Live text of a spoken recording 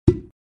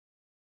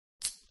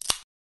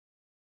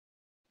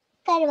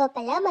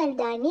கருவேப்பிலை,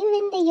 மருதாணி,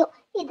 வெந்தயம்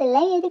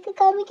இதெல்லாம் எதுக்கு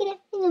காமிக்கிறேன்?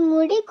 இந்த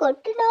முடி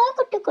கொட்டுனா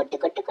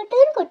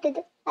கொட்டுன்னு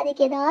கொட்டுது.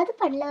 அதுக்கு ஏதாவது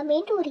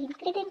பண்ணலாமேன்ட்டு ஒரு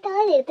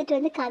இன்க்ரீடியண்ட்டாக எடுத்துகிட்டு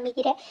வந்து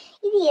காமிக்கிறேன்.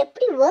 இது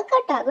எப்படி ஒர்க்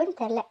அவுட் ஆகும்னு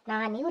தெரில.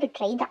 நானே ஒரு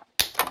ட்ரை தான்.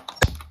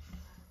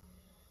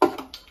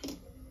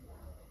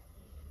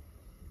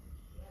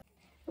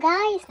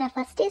 காய்ஸ், நான்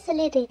ஃபஸ்ட்டே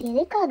சொல்லிடுறேன். இது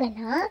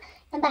எதுக்காகனா,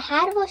 நம்ம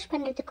ஹேர் வாஷ்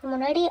பண்ணுறதுக்கு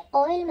முன்னாடி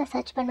ஆயில்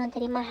மசாஜ் பண்ணுவோம்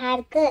தெரியுமா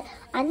ஹேருக்கு,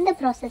 அந்த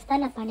ப்ராசஸ்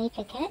தான் நான்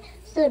பண்ணிகிட்ருக்கேன்.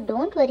 ஸோ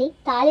டோன்ட் வரி,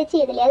 தாளித்து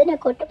எதுலையாவது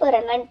நான் கொட்டு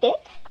போகிறேன்னான்ட்டு.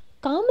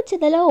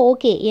 காமிச்சதெல்லாம்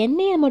ஓகே,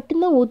 எண்ணெயை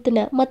மட்டும்தான்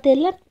ஊற்றுனேன், மற்ற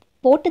எல்லாம்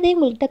போட்டதே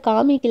உங்கள்கிட்ட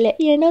காமிக்கல.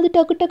 ஏன்னா அது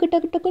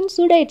டக்குன்னு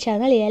சூடாயிடுச்சு.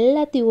 அதனால்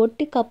எல்லாத்தையும்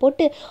ஒட்டுக்கா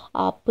போட்டு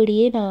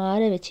அப்படியே நான்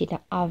ஆற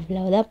வச்சிட்டேன்.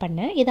 அவ்வளோதான்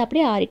பண்ணேன். இதை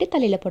அப்படியே ஆறிட்டு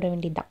தலையில் போட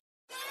வேண்டியதுதான்.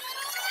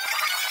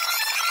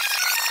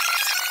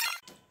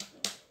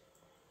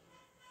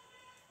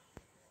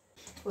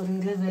 ஒரு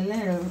கிலோ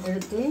வெல்லம்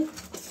எடுத்து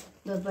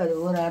இந்த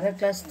ஒரு அரை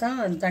கிளாஸ்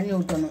தான் தண்ணி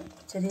ஊற்றணும்.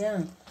 சரியா?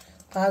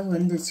 பாகு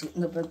வந்துச்சு.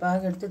 இங்கே இப்போ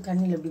பாகு எடுத்து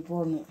தண்ணியில் இப்படி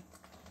போடணும்.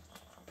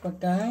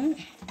 போட்டால்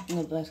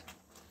இங்கே பாரு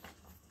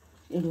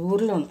இப்படி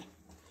உருளணும்.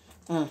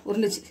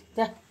 உருண்டுச்சு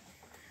தா.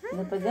 இதை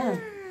இப்போ தான்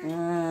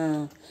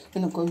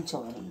இன்னும்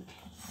கொஞ்சம் வரணும்.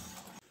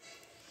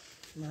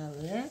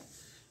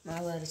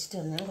 மாவு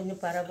அரைச்சிட்டு வந்தேன்.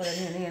 கொஞ்சம்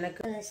பரபரன்னு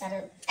எனக்கு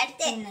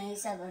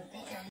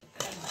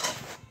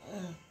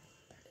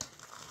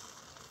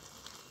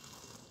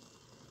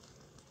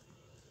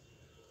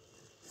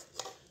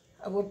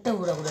ஒட்ட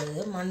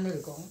விடக்கூடாது, மண்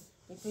இருக்கும்.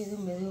 இப்போ இது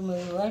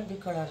மெதுவாக இப்படி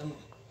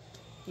கலரணும்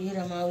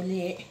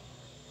ஈரமாவுலேயே.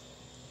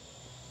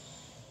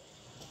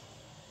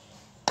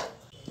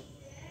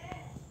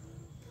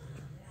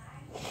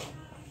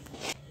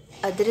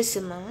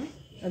 அதிரசமா?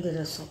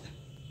 அதிரசம்.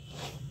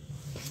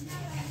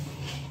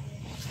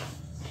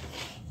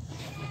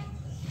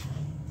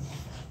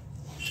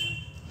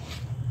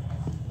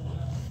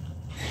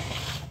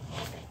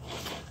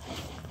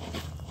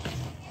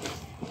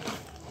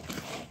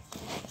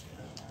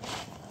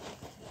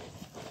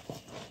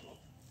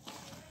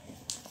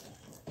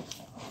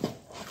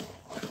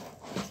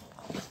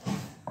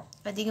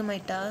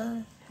 அதிகமாயிட்டா?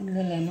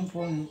 இல்லைன்னு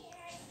போடணும்.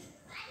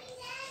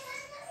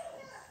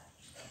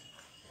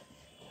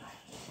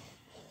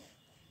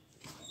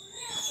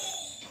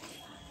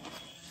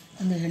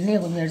 அந்த எண்ணெயை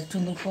கொஞ்சம் எடுத்து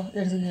வந்துப்போ.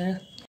 எடுத்துக்க.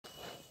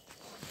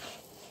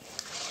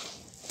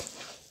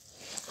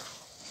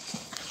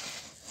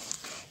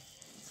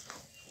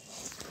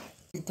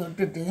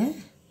 தொட்டுட்டு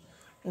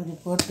இப்படி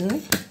போட்டு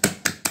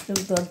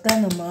இப்படி தொட்டால்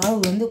அந்த மாவு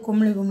வந்து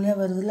கும்மிளியாக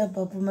வருதுல்ல,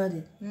 பப்பு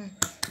மாதிரி.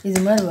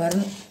 இது மாதிரி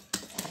வரணும்.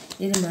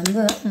 இது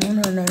வந்து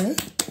 3 நாள்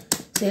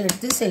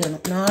எடுத்து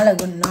செய்யணும். நாளை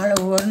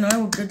ஒரு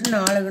நாள் விட்டுட்டு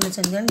நாளைக்கு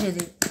செஞ்சாலும்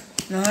சரி,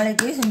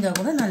 நாளைக்கே செஞ்சால்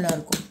கூட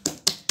நல்லாயிருக்கும்.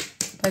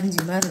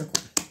 பஞ்சு மாதிரி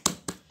இருக்கும்.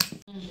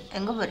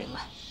 எங்கே போகிறீங்க?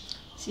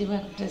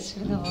 சீபாக்கு ட்ரெஸ்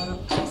எடுக்க போகிறோம்.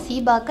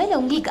 சீபாக்கா இல்லை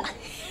உங்களுக்கா?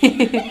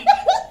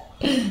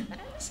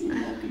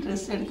 சீபாக்கு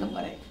ட்ரெஸ் எடுக்க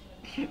போகிறேன்.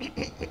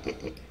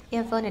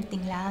 என் ஃபோன்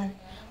எடுத்தீங்களா?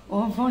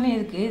 உன் ஃபோன்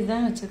இருக்குது,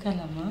 இதுதான்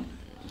வச்சுருக்கலாமா?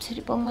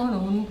 சரி போங்க.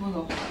 ஒன்று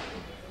போதும்.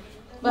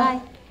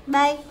 பாய்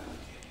பாய்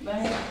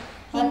பாய்.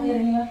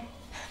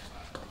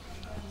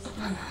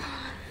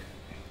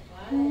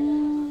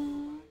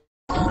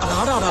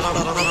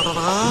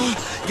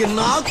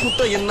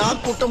 என்ன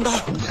கூட்டம்டா!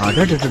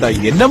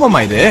 என்ன மாமா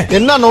இது?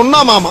 என்ன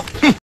நொன்னா மாமா?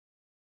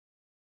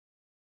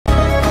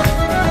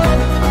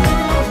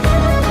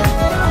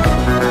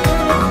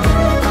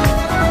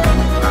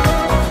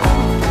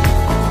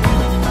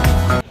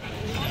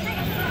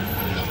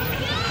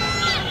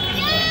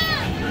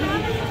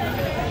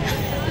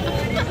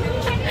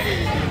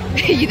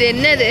 இது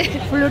என்னது?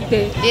 ஃப்ளூட்டு.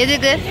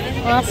 எதுக்கு?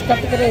 வாஸ்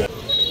கற்றுக்கிறது.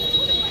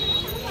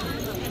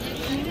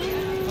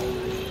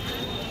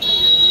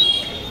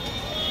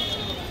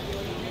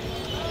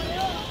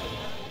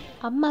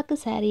 அம்மாவுக்கு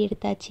சாரி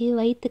எடுத்தாச்சு,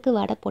 வயிற்றுக்கு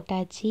வடை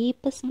போட்டாச்சு,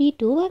 இப்போ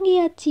ஸ்வீட்டும்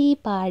வாங்கியாச்சு.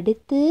 இப்போ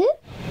அடுத்து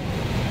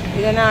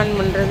இதெல்லாம் ஆன்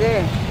பண்ணுறது.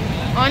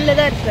 ஆனில்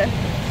தான் இருக்கு.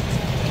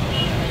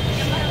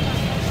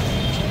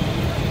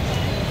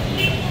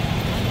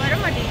 வர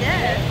மாட்டேங்குது.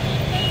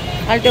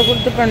 அவள்கிட்ட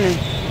கொடுத்து பண்ணு.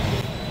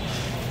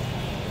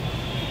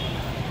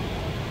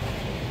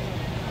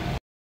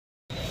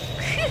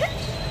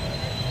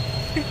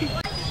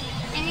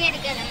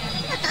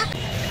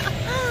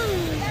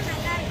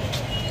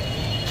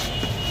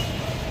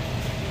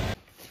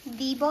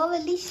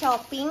 தீபாவளி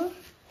ஷாப்பிங்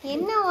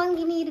என்ன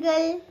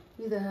வாங்கினீர்கள்?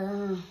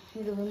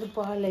 இது வந்து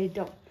பால்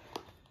item.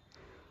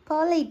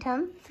 Ball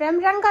item from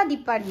Ranga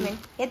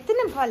department.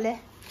 எத்தனை பால்?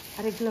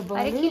 1/2 கிலோ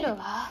பால். 1/2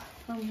 கிலோவா?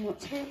 ஆமாம்.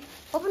 சரி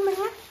ஓப்பன்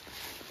பண்ணுங்க.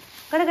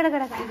 கடை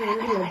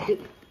லட்டு.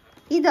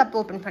 இது அப்போ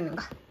ஓப்பன்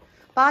பண்ணுங்க.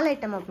 பால்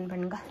ஐட்டம் ஓப்பன்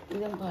பண்ணுங்க.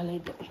 இதுதான் பால்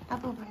ஐட்டம்.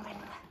 அப்போ ஓப்பன்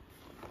பண்ணுங்க.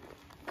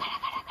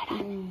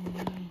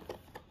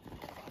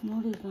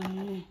 மூடி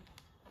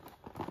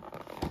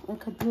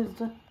கத்தி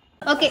எடுத்து.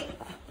 ஓகே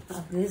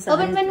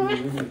ஓப்பன் பண்ணுங்க.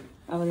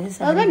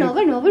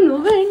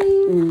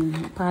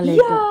 பால்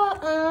ஐட்டம்.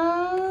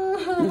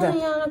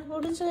 எனக்கு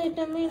பிடிச்ச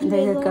ஐட்டமே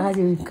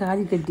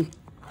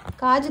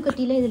காஜு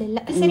கட்டில இதுல இல்ல.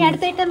 சரி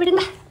அடுத்த ஐட்டம்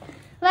விடுங்க.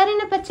 வேற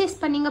என்ன பர்ச்சேஸ்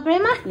பண்ணீங்க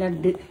பிரேமா?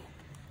 லட்டு.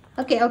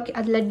 ஓகே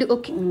அது லட்டு.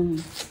 ஓகே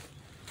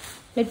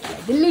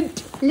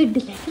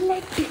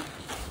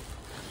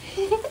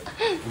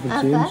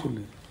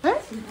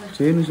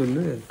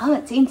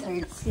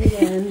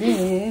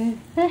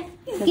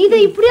இதை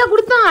இப்படியா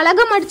கொடுத்தோம்?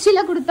 அழகா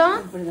மடிச்சுல கொடுத்தோம்.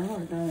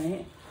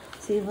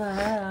 சிவா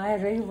 1000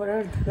 ரூபாய்க்கு புடவை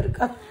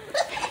எடுத்துருக்கா.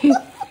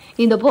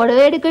 இந்த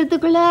புடவை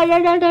எடுக்கிறதுக்குள்ள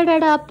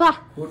அப்பா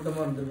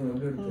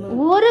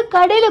ஒரு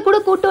கடையில கூட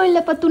கூட்டம்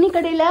இல்லப்பா. துணி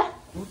கடையில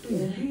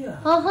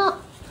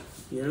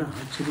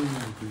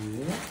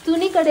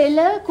துணி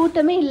கடையில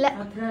கூட்டமே இல்ல.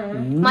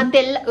 மத்த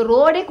எல்லா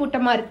ரோடே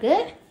கூட்டமா இருக்கு.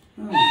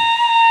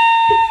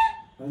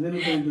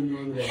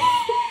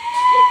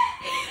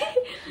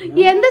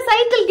 எந்த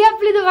சைக்கிள்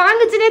கேப்ல இது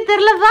வாங்குச்சுனே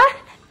தெரியலப்பா.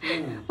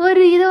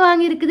 ஒரு இது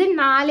வாங்கி இருக்குது.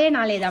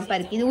 4 தான்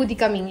பாருக்கு. இது ஊதி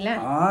காமிங்களா?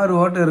 6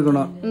 ஓட்டை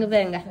இருக்கணும். இங்க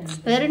பாருங்க,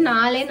 வெறும்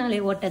 4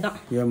 ஓட்டை தான்.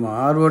 ஏமா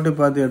 6 ஓட்டை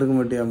பார்த்து எடுக்க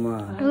மாட்டியாமா?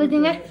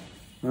 ஊதுங்க.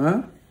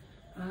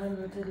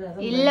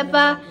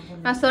 இல்லப்பா,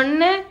 நான்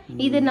சொன்னேன்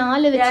இது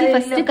 4 வச்சு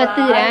ஃபர்ஸ்ட்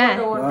கத்துக்கிறேன்.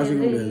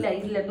 இல்ல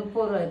இல்ல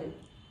 30 ரூபாய்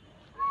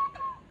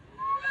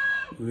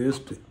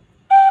வேஸ்ட்.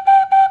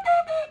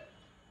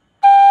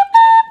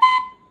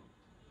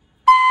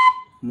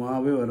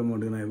 மாவே வர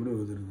மாட்டேங்குது. நான் எப்படி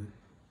ஊதுறது?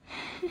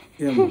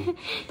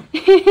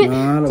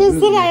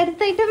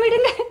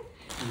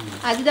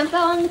 அதுதான்ப்பா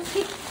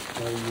வாங்குச்சு.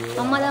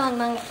 அம்மா தான்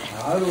வாங்கினாங்க.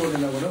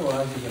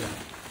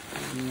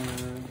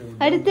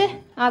 அடுத்து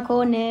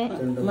கோனு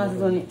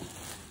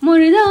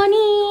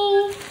முழுதானி.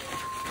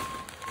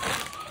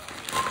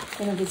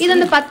 இது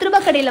அந்த 10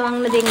 ரூபாய் கடையில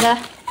வாங்கினது. எங்க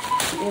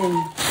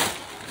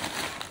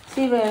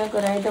சீவா எனக்கு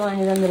ஒரு ஐட்டம்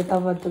வாங்கி தந்திருக்கா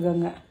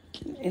பார்த்துக்கோங்க.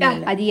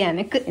 அது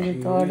எனக்கு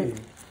தோடு.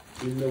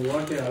 இந்த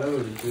ஓட்டை அளவு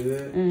எடுத்து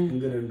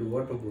இங்க 2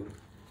 ஓட்டை போடு.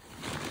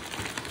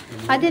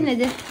 அது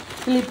என்னது?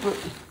 கிளிப்பு.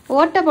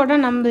 ஓட்டை போட்டா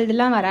நம்ம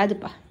இதெல்லாம்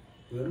வராதுப்பா.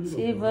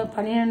 சீப்பா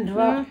 12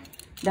 ரூபா.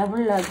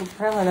 டபுள் லாக்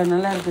பரவாயில்ல,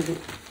 நல்லா இருக்குது.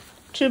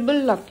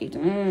 ட்ரிபிள் லாக் இது.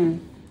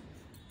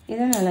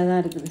 இது நல்லா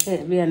தான் இருக்குது.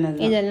 ஹெவியானது.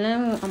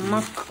 இதெல்லாம்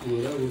அம்மாக்கு.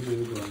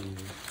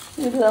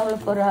 இது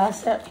அவளுக்கு ஒரு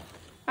ஆசை.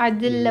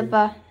 அது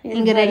இல்லப்பா,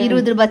 இங்க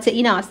 20 ரூபாய்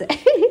செயின் ஆசை.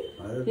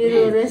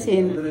 20 ரூபாய்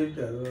செயின்.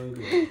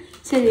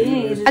 சரி,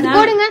 அது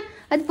போடுங்க,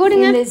 அது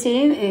போடுங்க. இந்த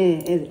செயின்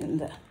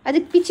இந்த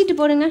அதுக்கு பிச்சிட்டு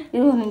போடுங்க.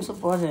 20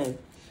 நிமிஷம் போடுறேன்.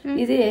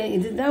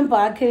 இதுதான்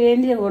பார்க்க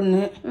வேண்டிய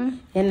ஒண்ணு.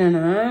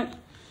 என்னன்னா,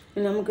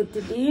 நமக்கு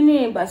திடீர்னு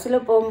பஸ்ல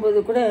போகும்போது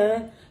கூட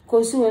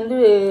கொசு வந்து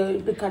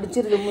இப்படி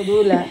கடிச்சிருது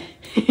முதுகுல.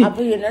 அப்ப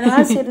என்னடா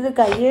செய்யறது,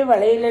 கையே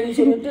வளையலன்னு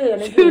சொல்லிட்டு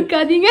எனக்கு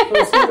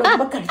கொசு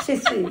ரொம்ப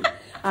கடிச்சிச்சு.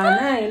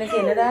 ஆனா எனக்கு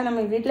என்னடா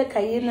நம்ம வீட்டுல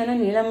கை இருந்தானே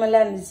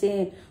நீளமெல்லாம் இருந்துச்சு,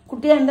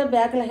 குட்டியா இருந்தா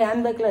பேக்ல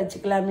ஹேண்ட் பேக்ல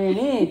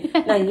வச்சுக்கலாமேன்னு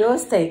நான்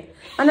யோசித்தேன்.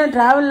 ஆனா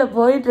டிராவல்ல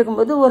போயிட்டு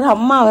இருக்கும்போது ஒரு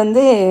அம்மா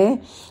வந்து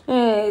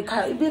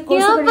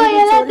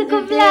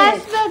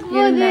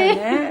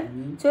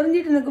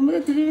சொரிஞ்சிட்டு இருக்கும்போது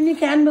திடீர்னு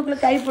ஹேண்ட் பேக்ல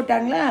கை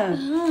போட்டாங்களா.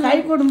 கை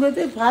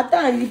போடும்போது பார்த்தா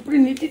இப்படி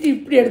நிட்டிட்டு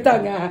இப்படி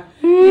எடுத்தாங்க.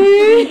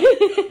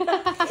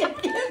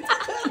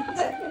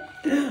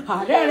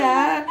 அடாடா,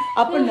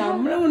 அப்ப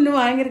நம்மளும் ஒண்ணு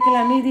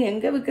வாங்கிருக்கலாமே, இது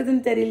எங்க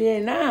விக்குதுன்னு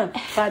தெரியலையேன்னா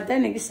பார்த்தா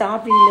இன்னைக்கு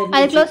ஷாப்பிங்ல.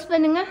 அதை க்ளோஸ்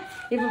பண்ணுங்க.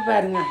 இப்ப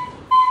பாருங்க,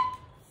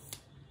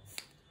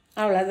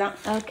 அவ்வளவுதான்.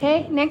 Okay,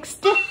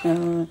 next.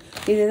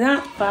 இதுதான்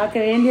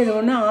பார்க்க வேண்டியது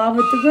ஒண்ணு.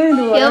 ஆபத்துக்கும்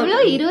இது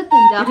எவ்வளவு?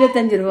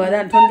 25 ரூபா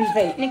தான்.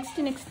 25.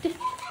 Next next.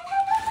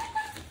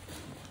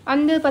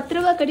 அந்த 10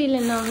 ரூபாய் கடையில்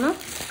என்ன ஆகணும்?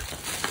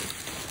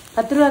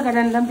 10 ரூபாய்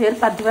கடைன்னு தான்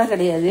பேர், 10 ரூபாய்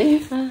கிடையாது.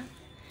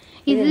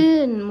 இது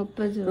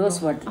 30 ரோஸ்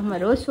வாட்டர். ஆமா,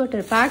 ரோஸ்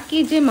வாட்டர்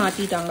பேக்கேஜே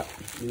மாத்திட்டாங்க.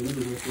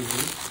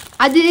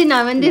 அது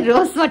நான் வந்து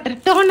ரோஸ் வாட்டர்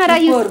டோனரா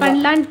யூஸ்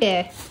பண்ணலான்ட்டு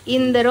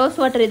இந்த ரோஸ்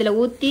வாட்டர் இதுல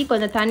ஊத்தி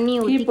கொஞ்சம் தண்ணி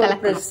ஊத்தி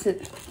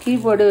கலக்கலாம்.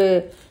 கீபோர்டு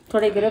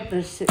துடைக்கிற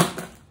பிரஷ்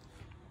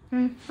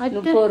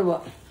 30 ரூபா.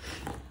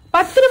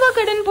 10 ரூபாய்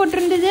கடன்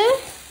போட்டிருந்தது,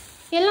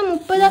 எல்லாம்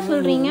 30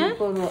 சொல்றீங்க.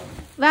 30 ரூபா.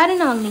 வேற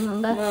என்ன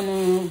வாங்குனீங்க? நான்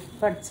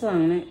பட்ஸ்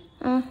வாங்கினேன்.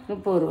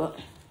 30 ரூபா.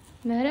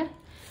 வேற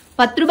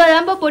 10 ரூபாய்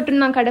தான்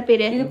போட்டிருந்தான் கடை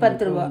பேரு. இது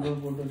 10 ரூபா.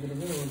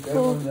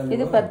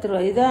 இது 10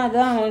 ரூபா. இதான்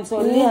அதான் அவன்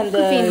சொல்லி அந்த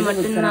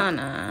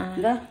மட்டும்தானா?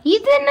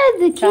 இது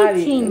என்னது?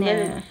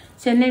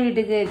 சென்னை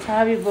வீட்டுக்கு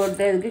சாவி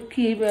போட்டதுக்கு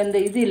கீ அந்த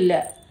இது இல்ல,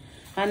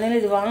 அதனால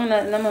இது வாங்க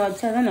நம்ம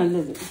வச்சாதான்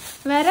நல்லது.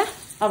 வேற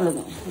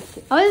அவ்வளவுதான்.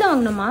 அவ்வளவுதான்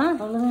வாங்கணுமா?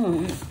 அவ்வளவுதான்.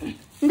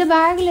 இந்த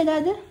பேக்ல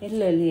ஏதாவது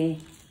இல்ல இல்லையே.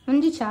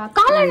 முடிஞ்சிச்சா?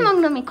 காளான்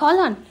வாங்கணுமே.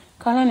 காளான்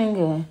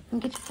எங்க?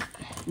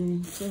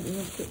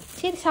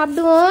 சரி,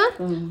 சாப்பிடுவோம்.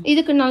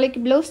 இதுக்கு நாளைக்கு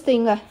பிளவுஸ்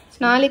தைங்க,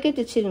 நாளைக்கே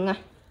தைச்சிருங்க.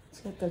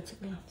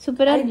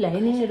 சூப்பரா.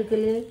 லைனிங்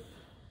எடுக்கல,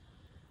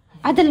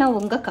 அதெல்லாம்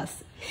உங்க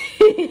காசு.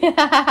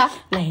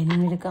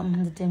 லைனிங் எடுக்காம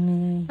வந்துட்டேமே.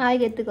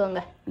 நாளைக்கு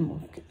எடுத்துக்கோங்க.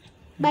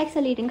 பாய்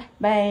சொல்லிடுங்க.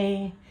 பாய்.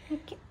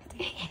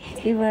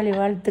 தீபாவளி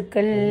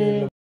வாழ்த்துக்கள்.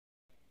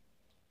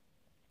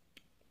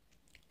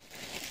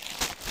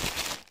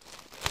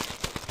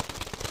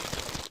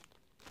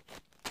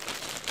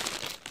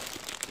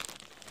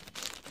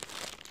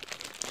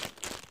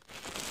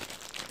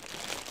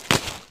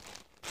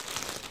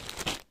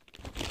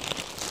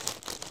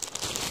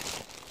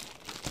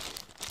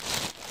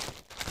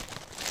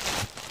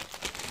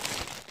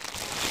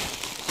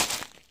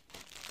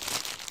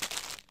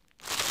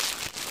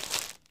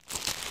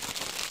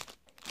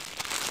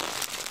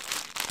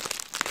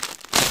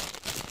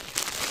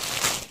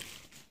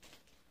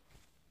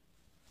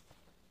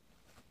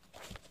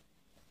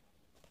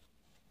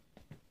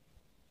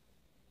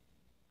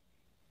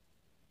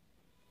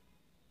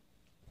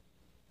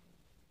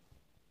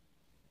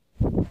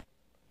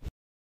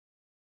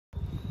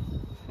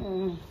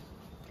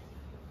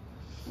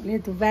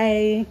 லேத்து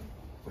பாய்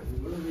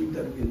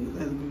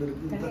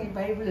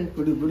பைபிள்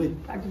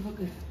பாட்டு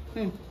புக்கு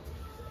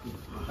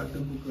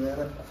வேற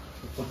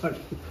பாட்டு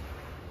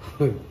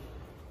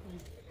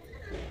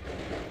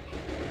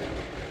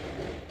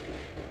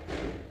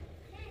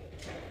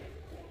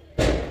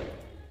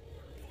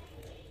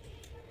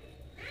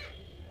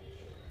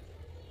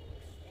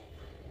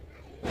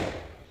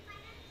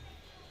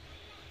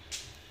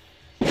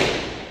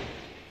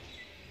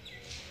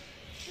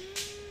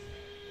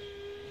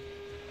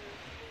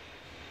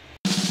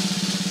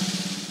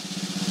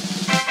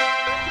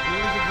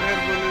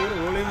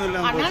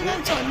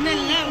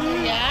சொன்னேன்ல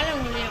ஏழை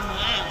மூலியமா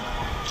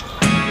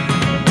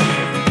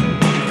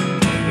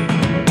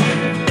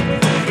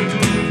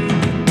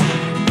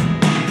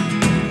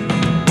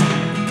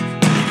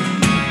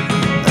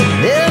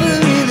Never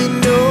really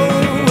know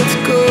what's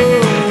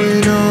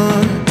going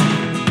on.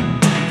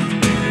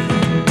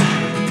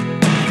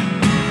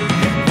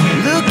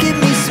 Look at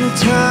me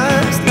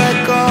sometimes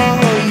like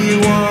all you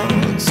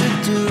want to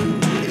do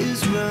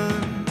is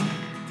run.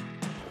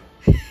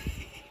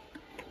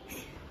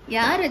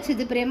 யார்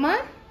வச்சது பிரேமா?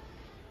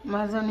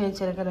 மருதாணி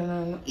வச்சிருக்கிறேன்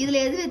நான். இதுல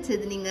எது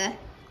வச்சது நீங்க?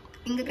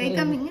 இங்க கை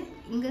காமிங்க.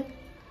 இங்க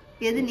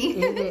எது நீ?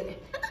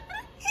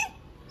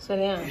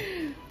 சரியா?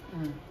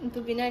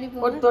 இப்ப பின்னாடி ஒரு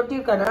போங்க. தொட்டி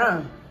இருக்காடா?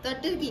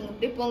 தொட்டு இருக்கீங்க.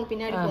 அப்படியே போங்க,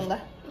 பின்னாடி போங்க.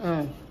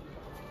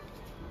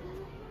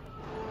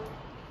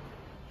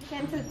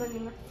 கேன்சல்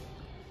பண்ணுங்க.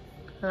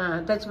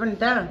 டச்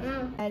பண்ணிட்டா?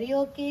 சரி,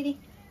 ஓகேடி.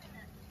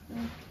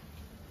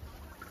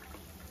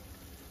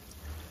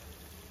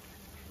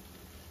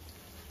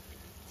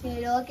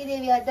 சரி, ஓகே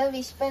தேவி. அதான்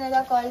விஷ்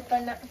பண்ணதான் கால்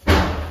பண்ணேன்.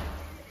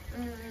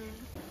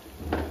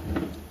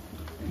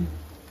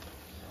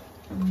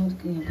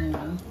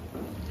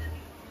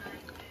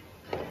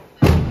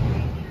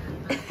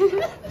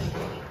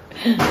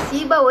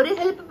 சீபா ஒரு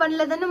ஹெல்ப்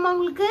பண்ணல தானேம்மா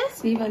உங்களுக்கு?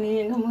 சீபா நீ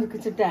எங்க முறுக்கு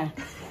சுட்ட?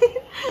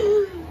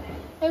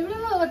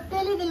 எப்படிமா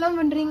ஒத்தையில இதெல்லாம்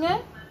பண்றீங்க?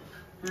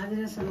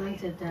 அதிரசம்லாம்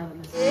செட்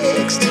ஆகல.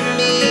 Next to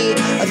me,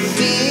 I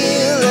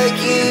feel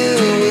like you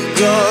were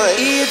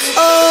gone. It's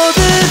all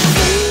the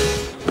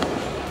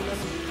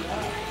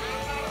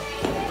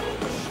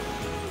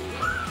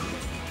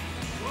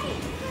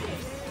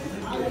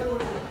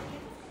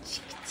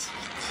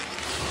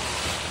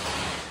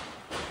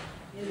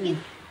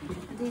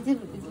இது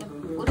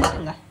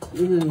உருட்டுங்க.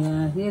 இது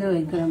ஹீரோ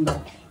வைக்கிறேன்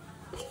பாரு.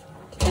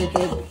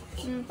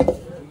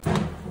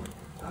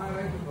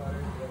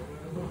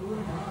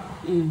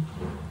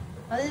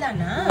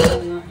 அதுதானா?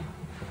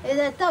 இதை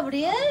எடுத்து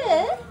அப்படியே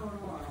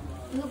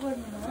இங்க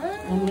போடணுமா?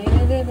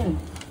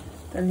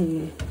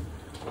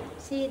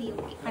 சரி,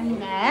 ஓகே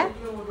பண்ணுங்க.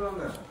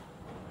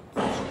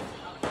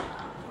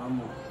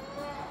 ஆமா